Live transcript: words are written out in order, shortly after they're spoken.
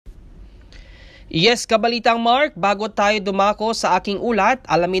Yes, Kabalitang Mark, bago tayo dumako sa aking ulat,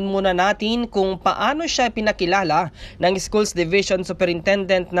 alamin muna natin kung paano siya pinakilala ng Schools Division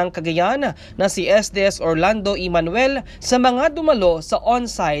Superintendent ng Cagayan na si SDS Orlando Emanuel sa mga dumalo sa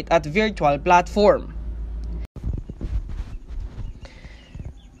on-site at virtual platform.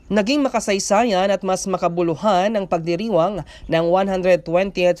 Naging makasaysayan at mas makabuluhan ang pagdiriwang ng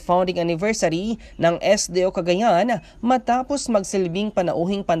 120th founding anniversary ng SDO Cagayan matapos magsilbing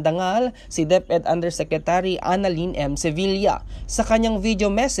panauhing pandangal si DepEd Undersecretary Annalyn M. Sevilla. Sa kanyang video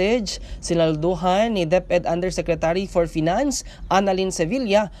message, sinalduhan ni DepEd Undersecretary for Finance Annalyn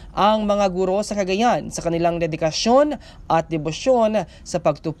Sevilla ang mga guro sa Cagayan sa kanilang dedikasyon at debosyon sa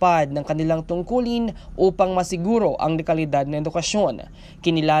pagtupad ng kanilang tungkulin upang masiguro ang dekalidad ng edukasyon.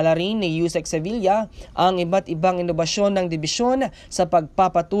 Kinilala rin ni Yusek Sevilla ang iba't ibang inobasyon ng dibisyon sa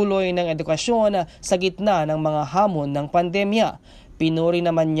pagpapatuloy ng edukasyon sa gitna ng mga hamon ng pandemya. Pinuri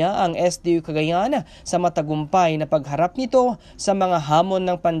naman niya ang SDO Cagayan sa matagumpay na pagharap nito sa mga hamon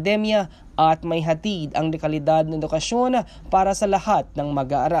ng pandemya at may hatid ang dekalidad ng edukasyon para sa lahat ng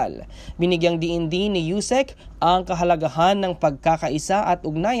mag-aaral. Binigyang diin din ni Yusek ang kahalagahan ng pagkakaisa at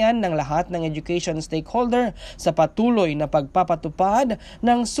ugnayan ng lahat ng education stakeholder sa patuloy na pagpapatupad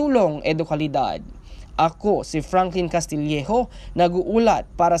ng sulong edukalidad. Ako si Franklin Castillejo, nag-uulat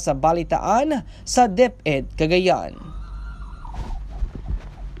para sa Balitaan sa DepEd Cagayan.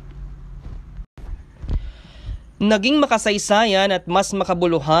 Naging makasaysayan at mas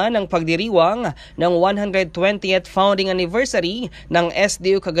makabuluhan ang pagdiriwang ng 120th founding anniversary ng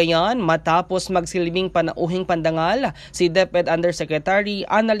SDO Cagayan matapos magsilbing panauhing pandangal si DepEd Undersecretary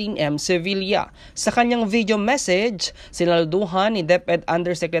Annalyn M. Sevilla. Sa kanyang video message, sinalduhan ni DepEd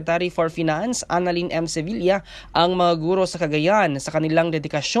Undersecretary for Finance Annalyn M. Sevilla ang mga guro sa Cagayan sa kanilang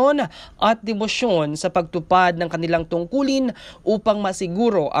dedikasyon at debosyon sa pagtupad ng kanilang tungkulin upang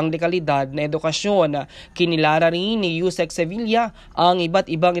masiguro ang dekalidad na edukasyon. Kinilala rin ni Yusek Sevilla ang iba't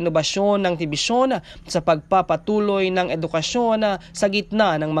ibang inobasyon ng dibisyon sa pagpapatuloy ng edukasyon sa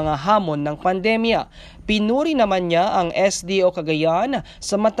gitna ng mga hamon ng pandemya. Pinuri naman niya ang SDO Cagayan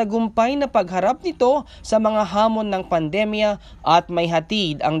sa matagumpay na pagharap nito sa mga hamon ng pandemya at may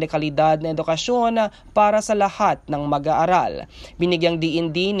hatid ang dekalidad na edukasyon para sa lahat ng mag-aaral. Binigyang diin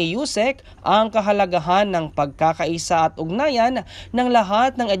din ni Yusek ang kahalagahan ng pagkakaisa at ugnayan ng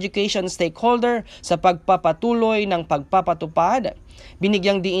lahat ng education stakeholder sa pagpapatuloy ng pagpapatupad.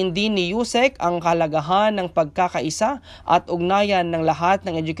 Binigyang diin din ni Yusek ang kahalagahan ng pagkakaisa at ugnayan ng lahat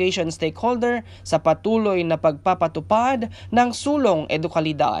ng education stakeholder sa patuloy na pagpapatupad ng sulong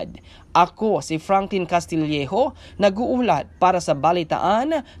edukalidad. Ako si Franklin Castillejo, nag-uulat para sa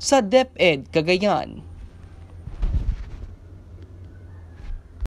Balitaan sa DepEd Cagayan.